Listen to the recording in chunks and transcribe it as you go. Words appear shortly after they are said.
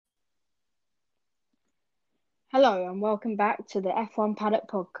Hello and welcome back to the F1 Paddock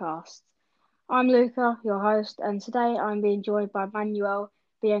Podcast. I'm Luca, your host, and today I'm being joined by Manuel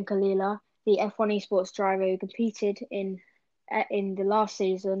Biancolilla, the F1 esports driver who competed in the last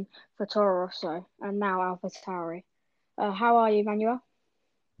season for Toro Rosso and now AlphaTauri. How are you, Manuel?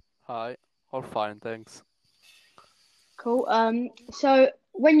 Hi, all fine, thanks. Cool. So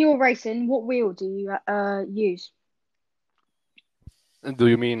when you're racing, what wheel do you use? Do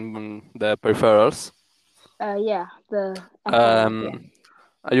you mean the peripherals? Yeah, the F1 ones. Yeah, Um,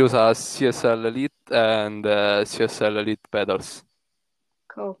 I use a CSL Elite and CSL Elite pedals.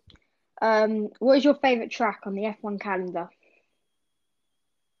 cool. What is your favorite track on the F1 calendar?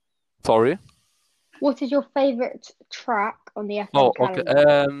 Sorry? What is your favorite track on the Oh, F1 okay.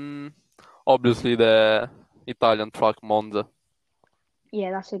 calendar? Obviously the Italian track Monza. Yeah,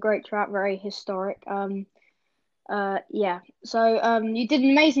 that's a great track, very historic. Yeah. So, you did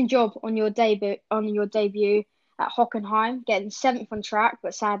an amazing job on your debut at Hockenheim, getting seventh on track,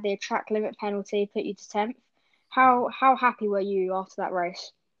 but sadly a track limit penalty put you to 10th. How happy were you after that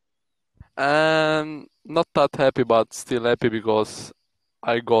race? Not that happy, but still happy because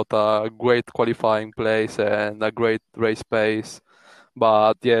I got a great qualifying place and a great race pace.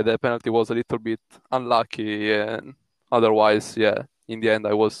 But yeah, the penalty was a little bit unlucky, and otherwise, yeah, in the end,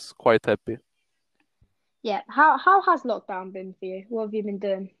 I was quite happy. Yeah. How has lockdown been for you? What have you been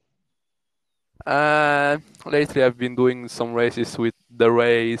doing? Lately, I've been doing some races with the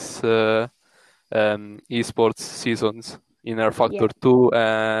race esports seasons in Air Factor Yeah. 2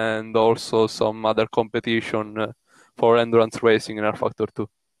 and also some other competition for endurance racing in Air Factor 2.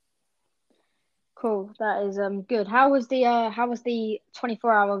 Cool. That is good. How was the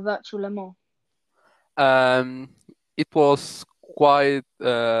 24-hour virtual Le Mans? Um, it was quite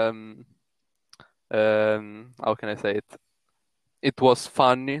how can I say it? It was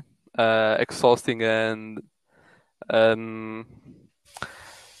funny, exhausting, and um,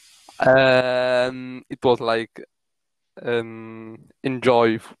 it was like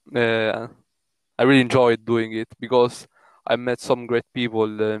enjoy. I really enjoyed doing it because I met some great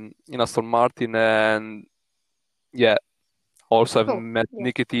people in Aston Martin, and yeah, also I've Cool. met Yeah.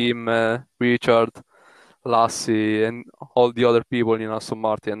 Nicky Team, Richard, Lassie, and all the other people in Aston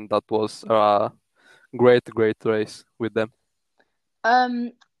Martin. That was a great race with them.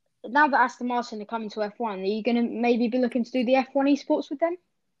 Um, Now that Aston Martin are coming to F1, are you gonna maybe be looking to do the F1 esports with them?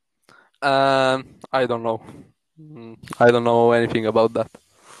 I don't know. I don't know anything about that.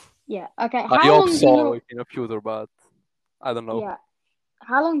 Yeah. Okay. I hope so in the future, but I don't know. Yeah.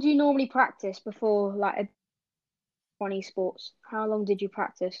 How long do you normally practice before like a F1 esports? How long did you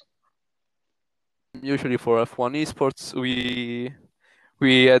practice? Usually for F1 esports,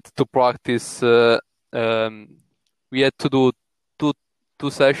 we had to practice. Um, we had to do two two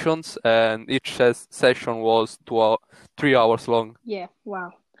sessions, and each session was 3 hours long. Yeah.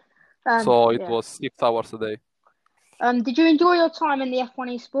 Wow. So it Yeah. was 6 hours a day. Did you enjoy your time in the F1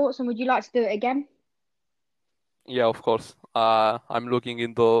 esports, and would you like to do it again? Yeah, of course. I'm looking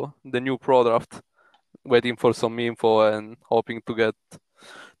into the new pro draft, waiting for some info and hoping to get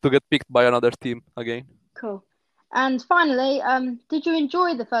picked by another team again. Cool. And finally, did you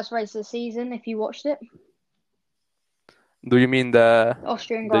enjoy the first race of the season if you watched it? Do you mean the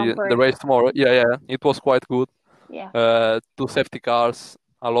Austrian Grand the the Prix. race tomorrow? Yeah. It was quite good. Yeah. Two safety cars,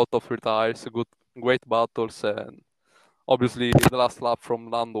 a lot of retires, great battles, and obviously the last lap from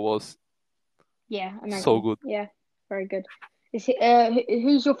Lando was Yeah. so Amazing. good. Yeah. Very good.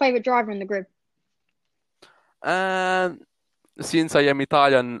 Who's your favorite driver in the grid? And since I am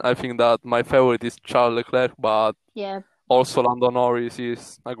Italian, I think that my favorite is Charles Leclerc, but Yeah. also Lando Norris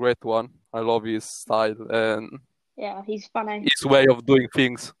is a great one. I love his style and Yeah. He's funny. his way of doing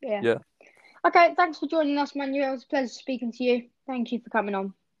things. Yeah. Yeah, Okay, thanks for joining us, Manuel. It was a pleasure speaking to you. Thank you for coming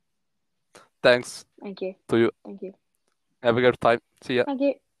on. thanks Thank you. to you. Thank you. Have a good time. See ya. Thank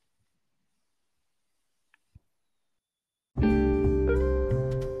you.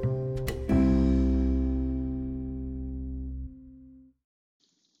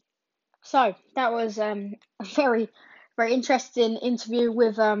 So that was a very interesting interview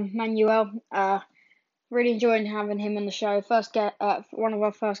with Manuel. Really enjoying having him on the show. One of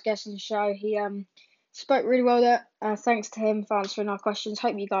our first guests on the show. He spoke really well there. Thanks to him for answering our questions.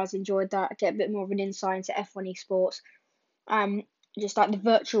 Hope you guys enjoyed that. Get a bit more of an insight into F1 esports. Um, just like the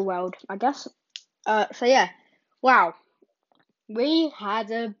virtual world, I guess. So yeah, wow. We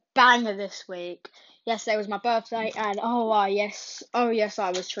had a banger this week. Yesterday was my birthday, and oh yes, I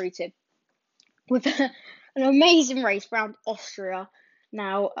was treated with an amazing race around Austria.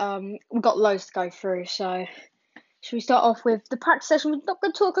 Now, we've got loads to go through, so should we start off with the practice session? We're not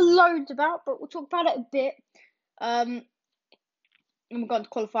going to talk a load about, but we'll talk about it a bit. And we got to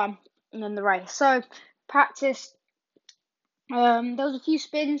qualify and then the race. So practice. There was a few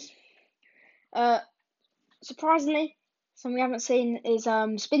spins. Surprisingly, something we haven't seen is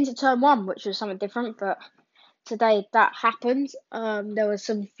spins at turn 1, which was something different. But today that happened. There was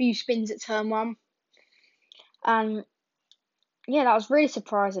some few spins at turn 1, and yeah, that was really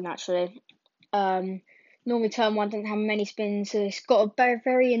surprising actually. Normally turn 1 didn't have many spins, so it's got a very,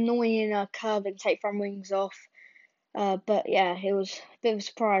 very annoying curve and take front wings off. But yeah, it was a bit of a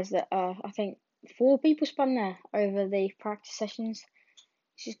surprise that I think 4 people spun there over the practice sessions,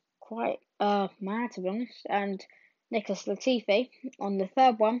 which is quite mad to be honest. And Nicholas Latifi on the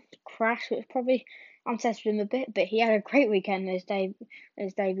third one crashed, which probably untested him a bit, but he had a great weekend in his debut,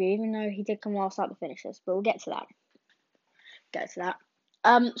 even though he did come last out the finishers. But we'll get to that.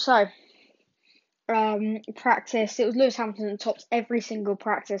 So practice. It was Lewis Hamilton that tops every single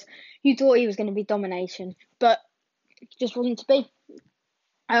practice. You thought he was going to be domination, but it just wasn't to be.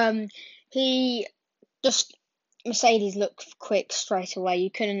 He just Mercedes looked quick straight away.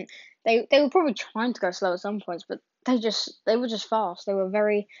 You couldn't. They were probably trying to go slow at some points, but they were just fast. They were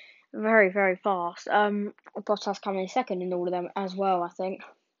very, very, very fast. Bottas coming in second in all of them as well, I think.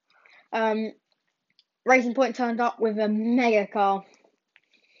 Racing Point turned up with a mega car.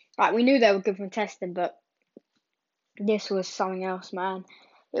 Like, we knew they were good from testing, but this was something else, man.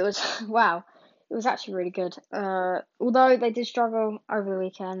 It was wow. It was actually really good. Although they did struggle over the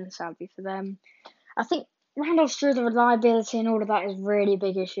weekend, sadly for them. I think around Austria, the reliability and all of that is really a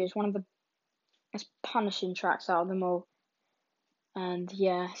big issue. It's one of the most punishing tracks out of them all. And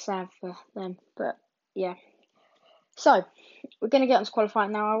yeah, sad for them. But yeah. So, we're going to get on to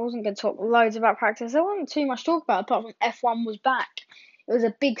qualifying now. I wasn't going to talk loads about practice. There wasn't too much to talk about apart from F1 was back. It was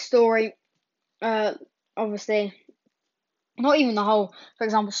a big story. Obviously, not even the whole, for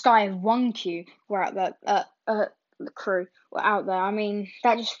example, Sky F1 queue were out there. The crew were out there. I mean,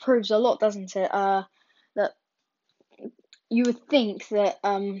 that just proves a lot, doesn't it? That you would think that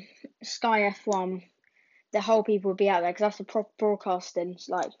Sky F1, the whole people would be out there because that's the proper broadcasting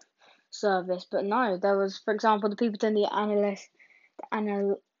service. But no, there was, for example, the people doing the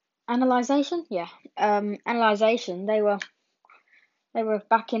analyzation. Yeah, analyzation. They were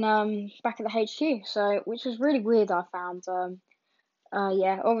back in back at the HQ. So which was really weird. I found.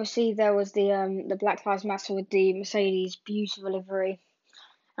 Yeah, obviously there was the Black Lives Matter with the Mercedes beautiful livery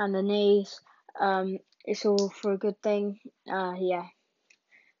and the knees. It's all for a good thing. Yeah.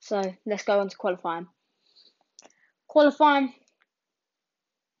 So let's go on to qualifying. Qualifying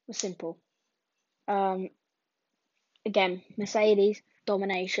was simple. Again, Mercedes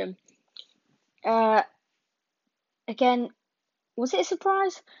domination. Again, was it a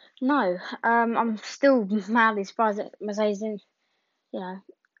surprise? No. I'm still madly surprised that Mercedes didn't. You know.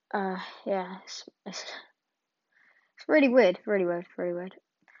 Yeah. It's really weird. Really weird. Really weird.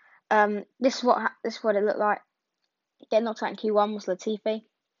 This is what it looked like. Getting knocked out in Q1 was Latifi,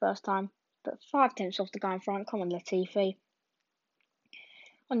 first time, but 5 tenths off the guy in front. Come on, Latifi.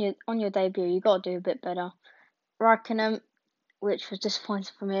 On your debut, you got to do a bit better. Raikkonen, which was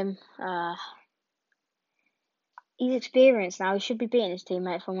disappointing from him. He's experienced now. He should be beating his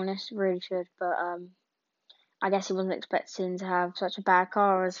teammate, if I'm honest. Really should, but I guess he wasn't expecting to have such a bad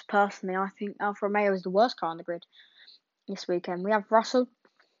car. As personally, I think Alfa Romeo is the worst car on the grid this weekend. We have Russell,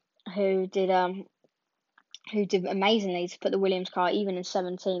 who did amazingly to put the Williams car even in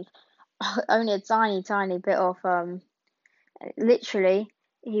 17th. Only a tiny bit off. Literally,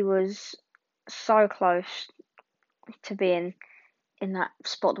 he was so close to being in that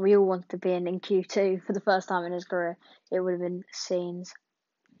spot that we all wanted to be in Q2 for the first time in his career. It would have been scenes.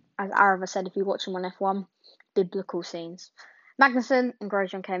 As Arava said, if you watch him on F1, biblical scenes. Magnussen and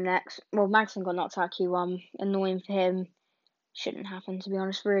Grosjean came next. Well, Magnussen got knocked out Q1. Annoying for him. Shouldn't happen, to be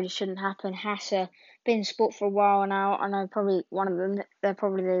honest. Really shouldn't happen. Hasse, been in sport for a while now. I know probably one of them. They're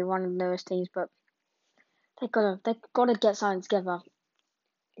probably one of the newest teams, but they gotta get something together.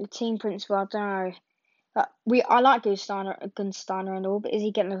 The team principal, I don't know. I like Gunsteiner and all, but is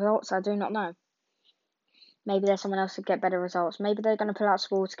he getting the results? I do not know. Maybe there's someone else to get better results. Maybe they're going to pull out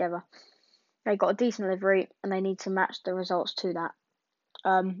Sport together. They got a decent livery, and they need to match the results to that.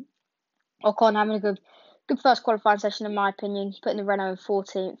 Ocon having a good first qualifying session, in my opinion. Putting the Renault in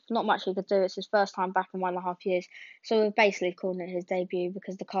 14th. Not much he could do. It's his first time back in 1.5 years. So we're basically calling it his debut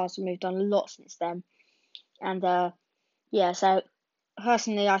because the cars have moved on a lot since then. And, yeah, so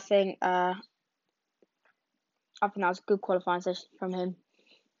personally, I think that was a good qualifying session from him.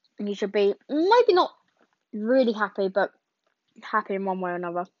 And he should be maybe not really happy, but happy in one way or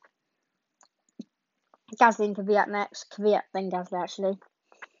another. Gasly and Kvyat next. Kvyat, then Gasly, actually.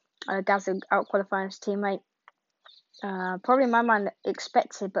 Gasly out-qualifying his teammate. Probably in my mind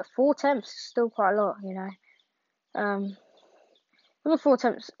expected, but 4 attempts is still quite a lot, you know. With 4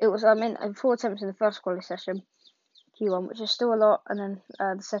 attempts, it was 4 attempts in the first quality session, Q1, which is still a lot, and then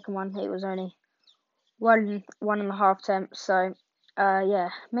the second one it was only 1.5 attempts. So yeah,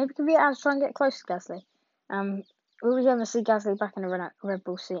 maybe give it out to try and get close to Gasly. Will we ever see Gasly back in a Red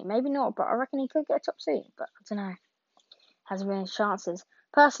Bull seat? Maybe not, but I reckon he could get a top seat. But I don't know. Hasn't been his chances.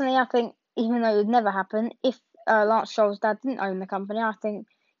 Personally, I think even though it would never happen, if Lance Stroll's dad didn't own the company, I think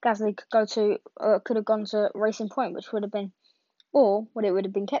Gasly could have gone to Racing Point, which would have been, or what it would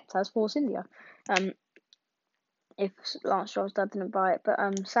have been kept as, Force India. If Lance Stroll's dad didn't buy it, but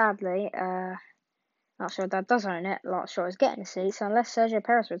sadly, Lance Stroll's dad does own it. Lance Stroll is getting a seat, so unless Sergio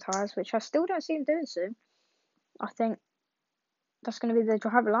Perez retires, which I still don't see him doing soon, I think that's going to be the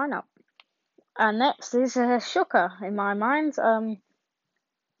driver lineup. And next is a shocker in my mind.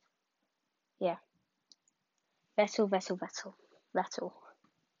 Yeah, Vettel.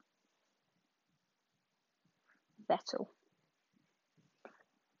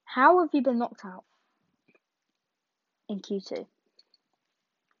 How have you been knocked out in Q2?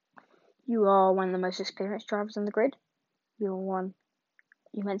 You are one of the most experienced drivers on the grid. You're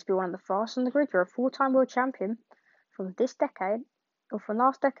meant to be one of the fastest on the grid. You're a 4-time world champion from this decade, or from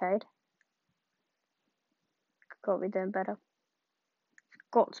last decade. Got to be doing better.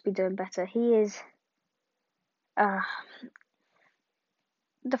 Got to be doing better. He is. The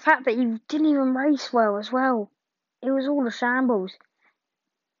fact that you didn't even race well as well. It was all a shambles.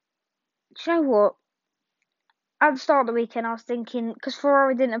 Do you know what? At the start of the weekend, I was thinking, because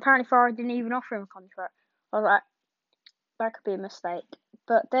Ferrari didn't even offer him a contract. I was like, that could be a mistake.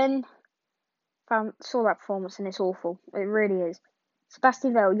 But then saw that performance and it's awful. It really is.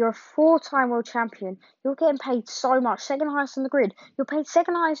 Sebastian Vettel, you're a 4-time world champion. You're getting paid so much, second highest on the grid. You're paid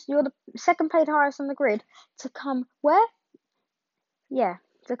second highest. You're the second paid highest on the grid to come where? Yeah,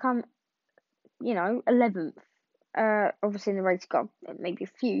 to come, 11th. Obviously in the race got maybe a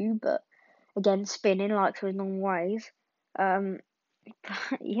few, but again spinning like to his normal ways.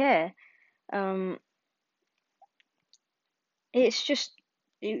 Yeah. It's just,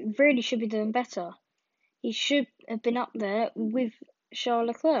 it really should be doing better. He should have been up there with Charles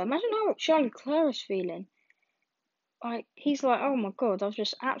Leclerc. Imagine how Charles Leclerc is feeling. Like, he's like, oh my god, I've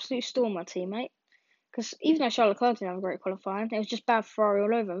just absolutely stormed my teammate. Because even though Charles Leclerc didn't have a great qualifying, it was just bad Ferrari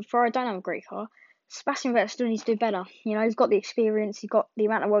all over. And Ferrari don't have a great car. Sebastian Vettel still needs to do better. He's got the experience, he's got the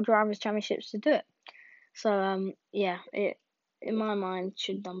amount of World Drivers' Championships to do it. So, yeah, it, in my mind,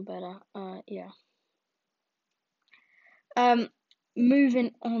 should have done better. Yeah.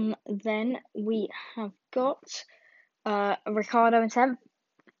 Moving on then, we have got Ricciardo in 10th.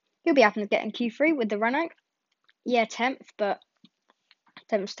 He'll be happy to get in Q3 with the Renault. Yeah, 10th, but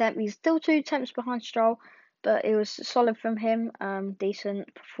 10th. He's still 2 tenths behind Stroll, but it was solid from him.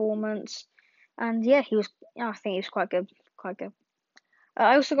 Decent performance, and yeah, I think he was quite good.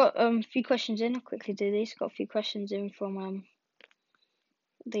 I also got a few questions in. I'll quickly do these. Got a few questions in from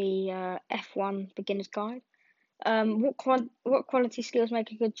the F1 beginner's guide. What quality skills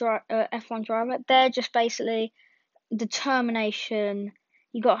make a good F1 driver? They're just basically determination.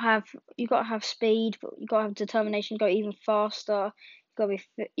 You gotta have speed, but you gotta have determination. Go even faster. You gotta be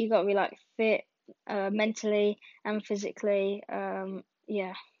fit. You gotta be like fit, mentally and physically.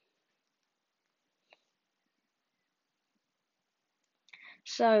 Yeah.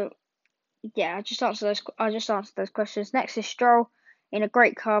 So yeah, I just answered those questions. Next is Stroll in a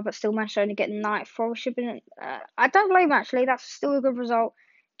great car, but still managed to only get ninth. Probably should have been. I don't blame him, actually. That's still a good result.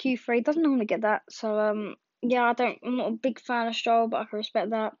 Q3 doesn't normally get that, so yeah, I'm not a big fan of Stroll, but I can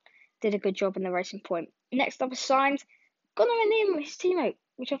respect that. Did a good job in the Racing Point. Next up is Sainz. Got nowhere near his teammate,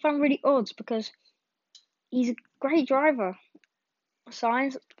 which I found really odd because he's a great driver.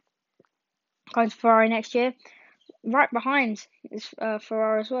 Sainz going to Ferrari next year, right behind is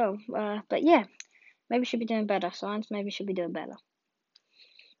Ferrari as well. But yeah, maybe should be doing better. Sainz maybe should be doing better.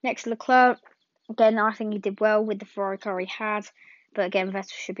 Next, Leclerc. Again, I think he did well with the Ferrari car he had. But again,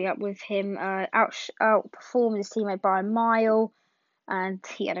 Vettel should be up with him. Outperformed his teammate by a mile. And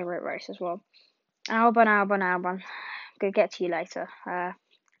he had a great race as well. Albon. Gonna get to you later.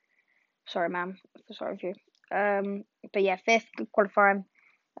 Sorry, ma'am. Sorry for you. But yeah, 5th, good qualifying.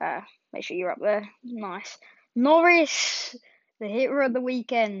 Make sure you're up there. Nice. Norris, the hero of the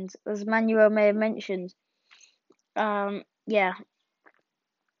weekend, as Manuel may have mentioned. Yeah.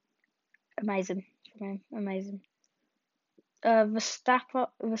 Amazing. Verstappen,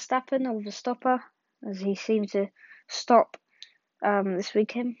 as he seemed to stop this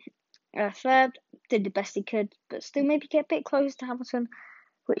weekend. 3rd, did the best he could, but still maybe get a bit close to Hamilton,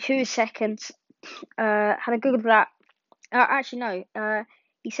 who is 2nd. Had a good lap, Actually, no.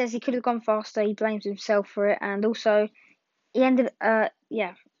 He says he could have gone faster. He blames himself for it, and also he ended.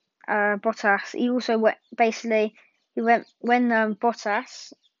 Bottas. He also went basically. He went when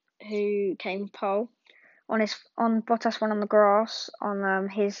Bottas, who came pole, on Bottas went on the grass on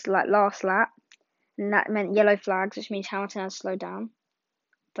his last lap, and that meant yellow flags, which means Hamilton had to slow down.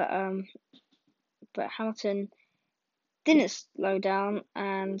 But Hamilton didn't slow down,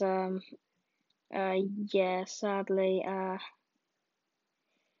 and sadly,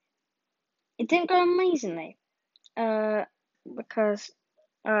 it didn't go amazingly. Because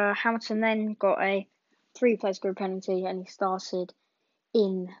Hamilton then got a 3-place grid penalty, and he started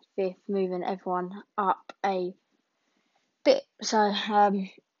in 5th, moving everyone up a bit. So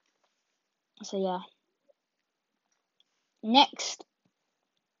yeah. Next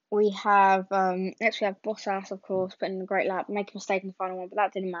we have Bottas, of course, putting in a great lap, make a mistake in the final one, but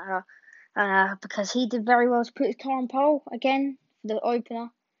that didn't matter because he did very well to put his car on pole again for the opener,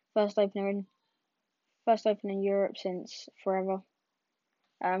 first opener in Europe since forever.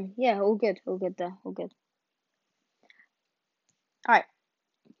 All good there, all good. All right,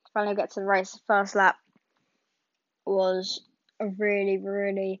 finally get to the race. The first lap was a really,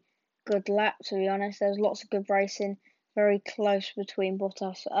 really good lap, to be honest. There was lots of good racing, very close between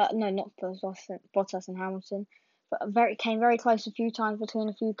Bottas. Not Bottas and Hamilton, but came very close a few times between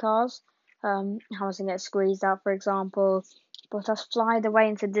a few cars. Hamilton gets squeezed out, for example. Bottas flied away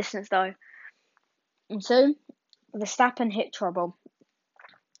into distance though, and so Verstappen hit trouble.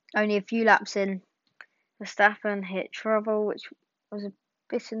 Only a few laps in, Verstappen hit trouble, which was a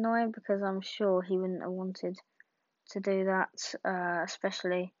bit annoying because I'm sure he wouldn't have wanted to do that,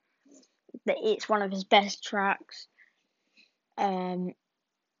 especially that it's one of his best tracks. So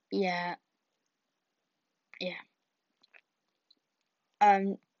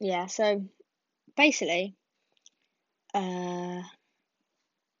basically, I'm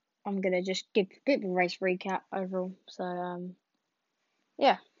gonna just give a bit of a race recap overall. So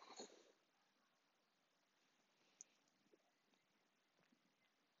yeah.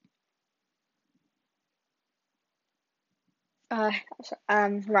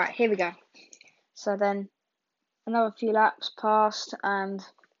 Right, here we go. So then another few laps passed, and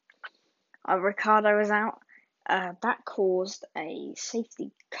Ricardo was out. That caused a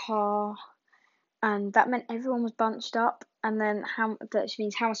safety car, and that meant everyone was bunched up. And then which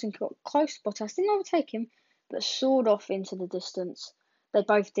means Hamilton got close to Bottas, didn't overtake him, but soared off into the distance. They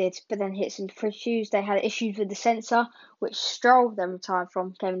both did, but then hit some issues. They had issues with the sensor, which Stroll then retired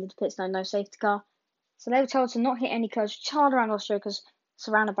from, came into the pits, no safety car. So they were told to not hit any curves, which is hard around Austria because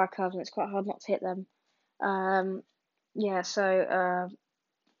surrounded by curves and it's quite hard not to hit them. It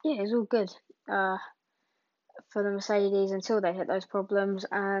was all good for the Mercedes until they hit those problems,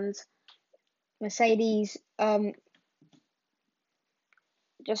 and Mercedes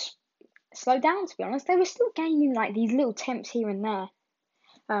just slowed down, to be honest. They were still gaining these little temps here and there.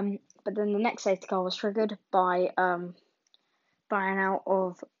 But then the next safety car was triggered by an out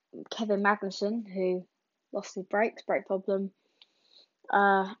of Kevin Magnussen, who lost his brake problem.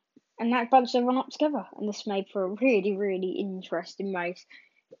 And that bunched everyone up together, and this made for a really, really interesting race.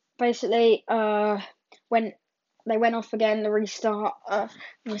 Basically, when they went off again, the restart,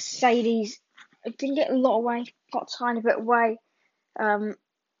 Mercedes didn't get a lot away, got a tiny bit away.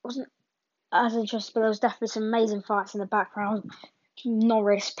 Wasn't as interesting, but there was definitely some amazing fights in the background.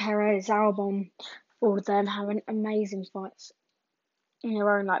 Norris, Perez, Albon, all of them having amazing fights in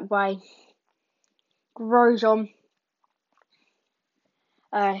their own way. Grosjean,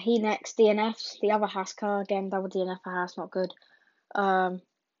 he next DNFs, the other Haas car, again, double DNF for Haas, not good.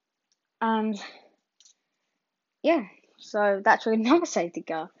 And yeah, so that's another safety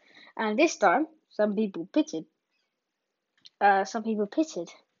car. And this time, some people pitted.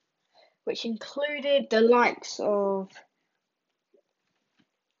 Which included the likes of...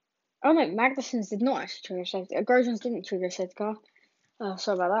 Oh no, Magnussen's did not actually trigger a safety. Grosjean's didn't trigger a safety car.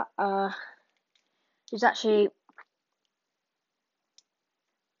 Sorry about that. It was actually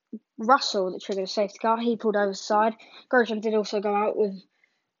Russell that triggered a safety car. He pulled over the side. Grosjean did also go out with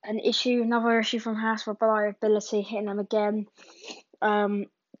another issue from Haas for reliability, hitting them again. So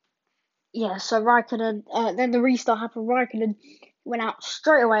Raikkonen, then the restart happened. Raikkonen went out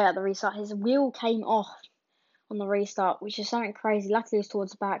straight away at the restart. His wheel came off on the restart, which is something crazy. Luckily, it was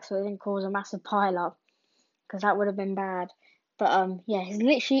towards the back, so it didn't cause a massive pile-up, because that would have been bad. But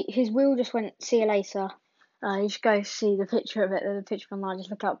his wheel just went, see you later. You should go see the picture of it. There's a picture online. Just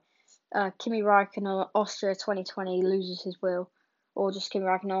look up Kimi Raikkonen Austria 2020 loses his wheel, or just Kimi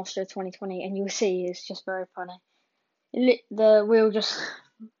Raikkonen Austria 2020, and you'll see it's just very funny. The wheel just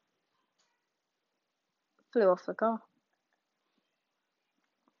flew off the car.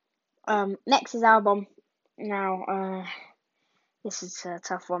 Next is Albon. Now, this is a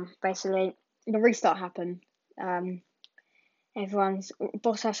tough one. Basically, the restart happened.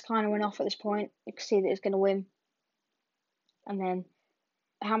 Bottas kind of went off at this point. You could see that he was going to win, and then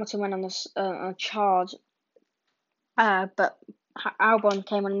Hamilton went on a charge. But Albon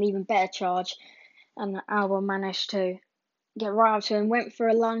came on an even better charge, and Albon managed to get right up to him, went for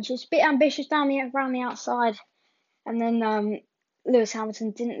a lunge. It's a bit ambitious around the outside, and then Lewis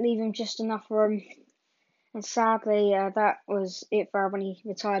Hamilton didn't leave him just enough room. And sadly, that was it for when he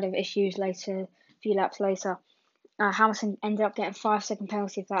retired of issues later, a few laps later. Hamilton ended up getting a 5-second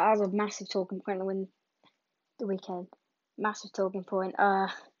penalty for that. That was a massive talking point to win the weekend. Massive talking point.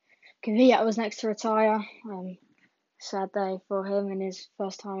 Kvyat was next to retire. Sad day for him in his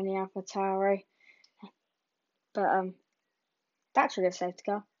first time in the AlphaTauri. But that's a good safety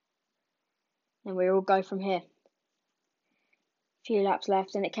car. And we all go from here. Few laps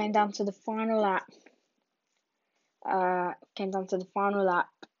left, and it came down to the final lap.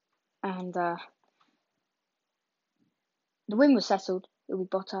 And the win was settled. It would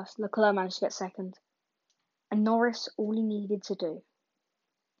be Bottas. Leclerc managed to get second. And Norris, all he needed to do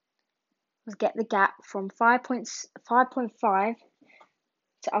was get the gap from 5.5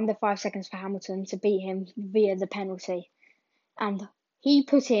 to under 5 seconds for Hamilton to beat him via the penalty. And he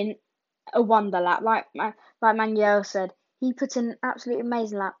put in a wonder lap. Like Manuel said, he put in an absolutely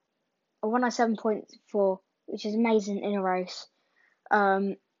amazing lap. A 107.4, which is amazing in a race.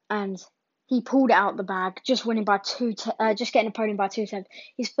 And he pulled it out the bag, just winning by just getting a podium by 2 tenths.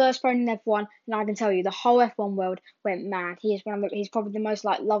 His first podium in F1, and I can tell you, the whole F1 world went mad. He's probably the most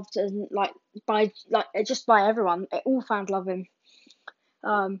loved and by everyone. All fans love him.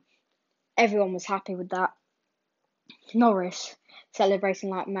 Everyone was happy with that. Norris celebrating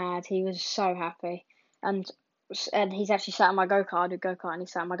like mad. He was so happy, and he's actually sat on my go-kart. I do go-kart, and he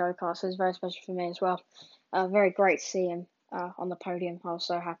sat on my go-kart, so it's very special for me as well. Very great to see him on the podium. I was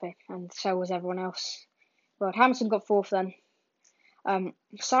so happy, and so was everyone else. Well, Hamilton got fourth then.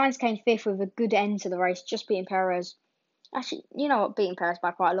 Sainz came fifth with a good end to the race, just beating Perez. Actually, you know what, beating Perez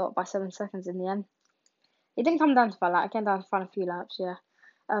by quite a lot, by 7 seconds in the end. It didn't come down to that. It came down to final few laps, yeah.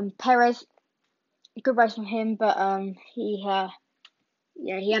 Perez, good race from him, but he had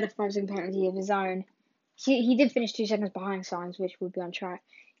a 5-second penalty of his own. He did finish 2 seconds behind Sainz, which would be on track.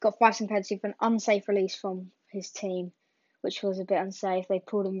 Got 5-second penalty for an unsafe release from his team, which was a bit unsafe. They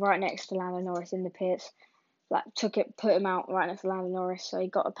pulled him right next to Lando Norris in the pits. Put him out right next to Lando Norris, so he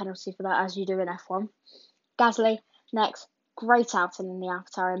got a penalty for that, as you do in F1. Gasly, next. Great outing in the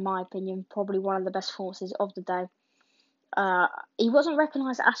AlphaTauri, in my opinion. Probably one of the best performances of the day. He wasn't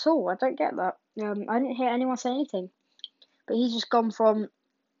recognised at all. I don't get that. I didn't hear anyone say anything. But he's just gone from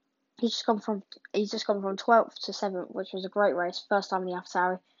 12th to 7th, which was a great race. First time in the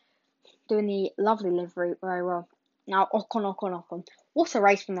AlphaTauri. Doing the lovely livery very well. Now, Ocon. What a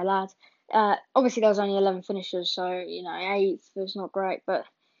race from the lad. Obviously, there was only 11 finishers, so, 8th was not great. But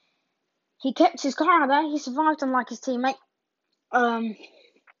he kept his car out there. He survived, unlike his teammate.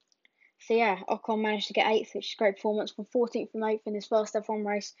 So yeah, Ocon managed to get 8th, which is a great performance, from 14th from 8th in his first F1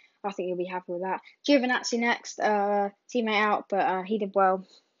 race. I think he'll be happy with that. Giovinazzi next, teammate out, but he did well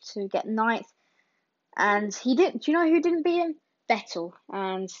to get 9th. And do you know who didn't beat him? Vettel.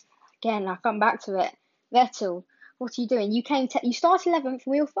 And again, I'll come back to it. Vettel, what are you doing? You started 11th, and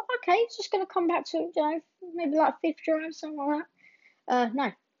we all thought, okay, it's just going to come back to, maybe like 5th drive, something like that.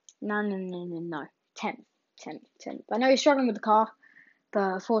 No. 10th. I know you're struggling with the car, but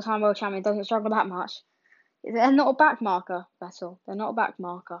a 4-time world champion doesn't struggle that much. They're not a back marker, Vettel. They're not a back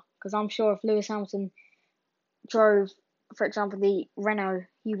marker. Because I'm sure if Lewis Hamilton drove, for example, the Renault,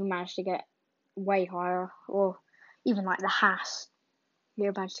 he would manage to get way higher. Or even like the Haas, he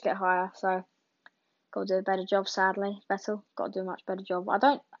would manage to get higher. So, got to do a better job, sadly. Vettel, got to do a much better job. I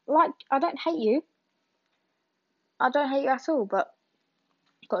don't hate you. I don't hate you at all, but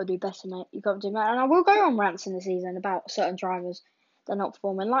you've got to do better, mate. You've got to do better. And I will go on rants in the season about certain drivers. They're not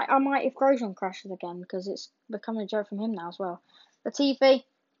performing. Like I might if Grosjean crashes again, because it's becoming a joke from him now as well. Latifi,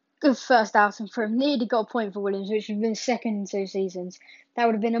 good first outing for him. Nearly got a point for Williams, which would have been second in 2 seasons. That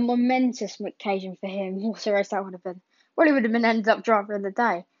would have been a momentous occasion for him. What a race that would have been. Well, he would have been ended up driver of the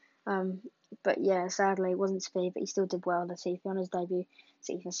day. But yeah, sadly, it wasn't speed, but he still did well, Latifi, on his debut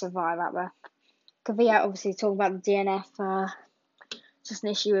to even survive out there. Kvyat, obviously, talking about the DNF, just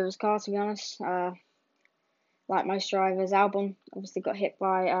an issue with his car, to be honest. Like most drivers, Albon obviously got hit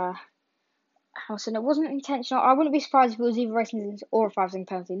by Hamilton. It wasn't intentional. I wouldn't be surprised if it was either racing or a 5-second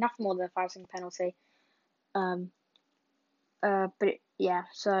penalty. Nothing more than a 5-second penalty.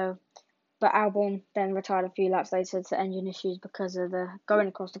 So but Albon then retired a few laps later to engine issues because of the going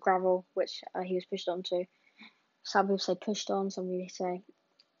across the gravel, which he was pushed onto. Some people say pushed on, some people say,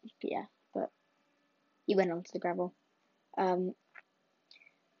 but he went onto the gravel. Raikkonen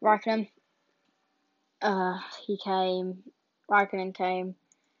came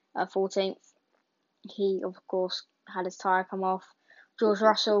 14th. He, of course, had his tyre come off. George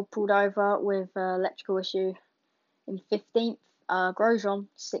Russell pulled over with electrical issue in 15th. Grosjean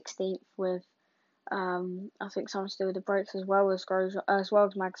 16th with I think something to do with the brakes as well as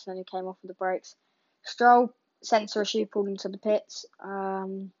Magnussen, who came off with the brakes. Stroll sensor issue, pulled into the pits.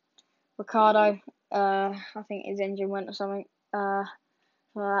 Ricardo, I think his engine went or something.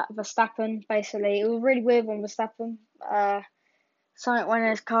 Verstappen, basically, it was really weird when Verstappen something went in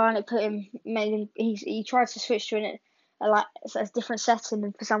his car and he tried to switch to a different setting,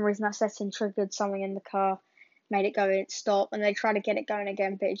 and for some reason that setting triggered something in the car, made it go in stop, and they tried to get it going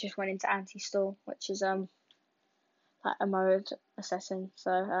again, but it just went into anti-stall, which is like a mode setting.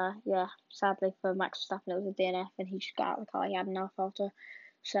 So sadly for Max Verstappen it was a DNF, and he just got out of the car. He had enough after a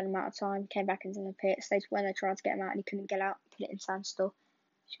certain amount of time, came back into the pits. When they tried to get him out and he couldn't get out, put it in standstill,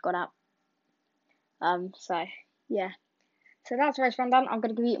 just got out. So that's race rundown. I'm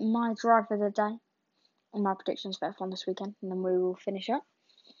going to give you my driver of the day and my predictions for F1 this weekend, and then we will finish up.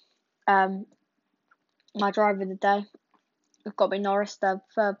 My driver of the day, it's got to be Norris, the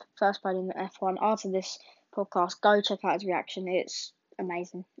first podium in F1. After this podcast, go check out his reaction. It's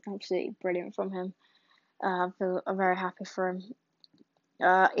amazing, absolutely brilliant from him. I'm very happy for him.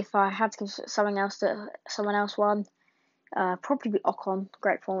 If I had to give someone else won, probably be Ocon.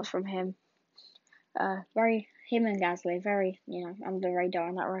 Great performance from him. Him and Gasly, very under the radar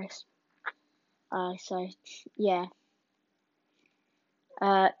in that race.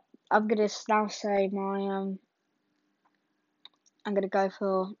 I'm gonna now say my I'm gonna go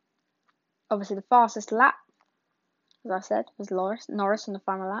for obviously the fastest lap, as I said, was Norris in the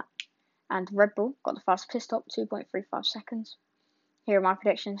final lap, and Red Bull got the fastest pit stop, 2.35 seconds. Here are my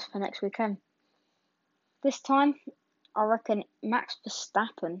predictions for next weekend. This time, I reckon Max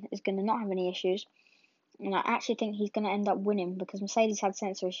Verstappen is going to not have any issues, and I actually think he's going to end up winning because Mercedes had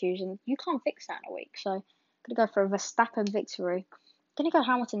sensor issues, and you can't fix that in a week. So I'm going to go for a Verstappen victory. I'm going to go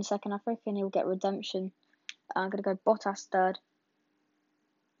Hamilton second. I reckon he'll get redemption. I'm going to go Bottas third.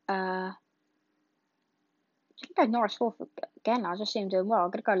 I'm going to go Norris fourth again. I just see him doing well.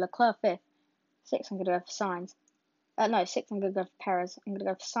 I'm going to go Leclerc fifth. Sixth, I'm going to go for Sainz. Sixth, I'm going to go for Perez. I'm going to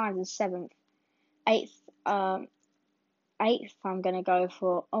go for Sainz in seventh. Eighth, I'm going to go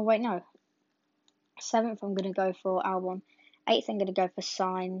for... Seventh, I'm going to go for Albon. Eighth, I'm going to go for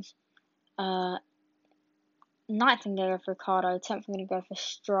Sainz. Ninth, I'm going to go for Ricardo. 10th, I'm going to go for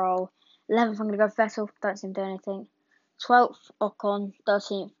Stroll. 11th, I'm going to go for Vettel. Don't see him do anything. 12th, Ocon.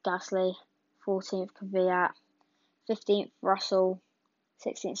 13th, Gasly. 14th, Kvyat. 15th, Russell.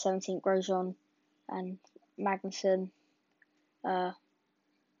 16th, 17th, Grosjean. And Magnussen.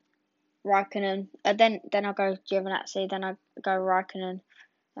 Raikkonen. Then I'll go Giovinazzi. Then I'll go Raikkonen.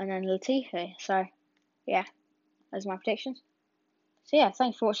 And then Latifi. So, yeah, those are my predictions. So yeah,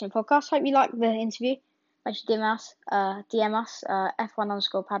 thanks for watching the podcast. Hope you liked the interview. Make sure to DM us,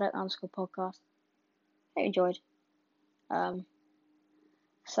 F1_paddock_podcast. Hope you enjoyed.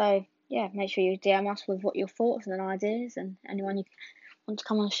 So yeah, make sure you DM us with what your thoughts and ideas, and anyone you want to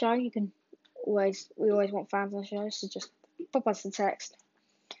come on the show, we always want fans on the show, so just pop us a text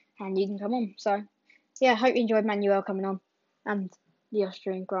and you can come on. So yeah, hope you enjoyed Manuel coming on and the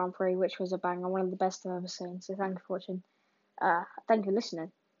Austrian Grand Prix, which was a banger, one of the best I've ever seen. So thank you for watching. Thank you for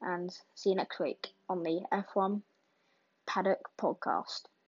listening, and see you next week on the F1 Paddock Podcast.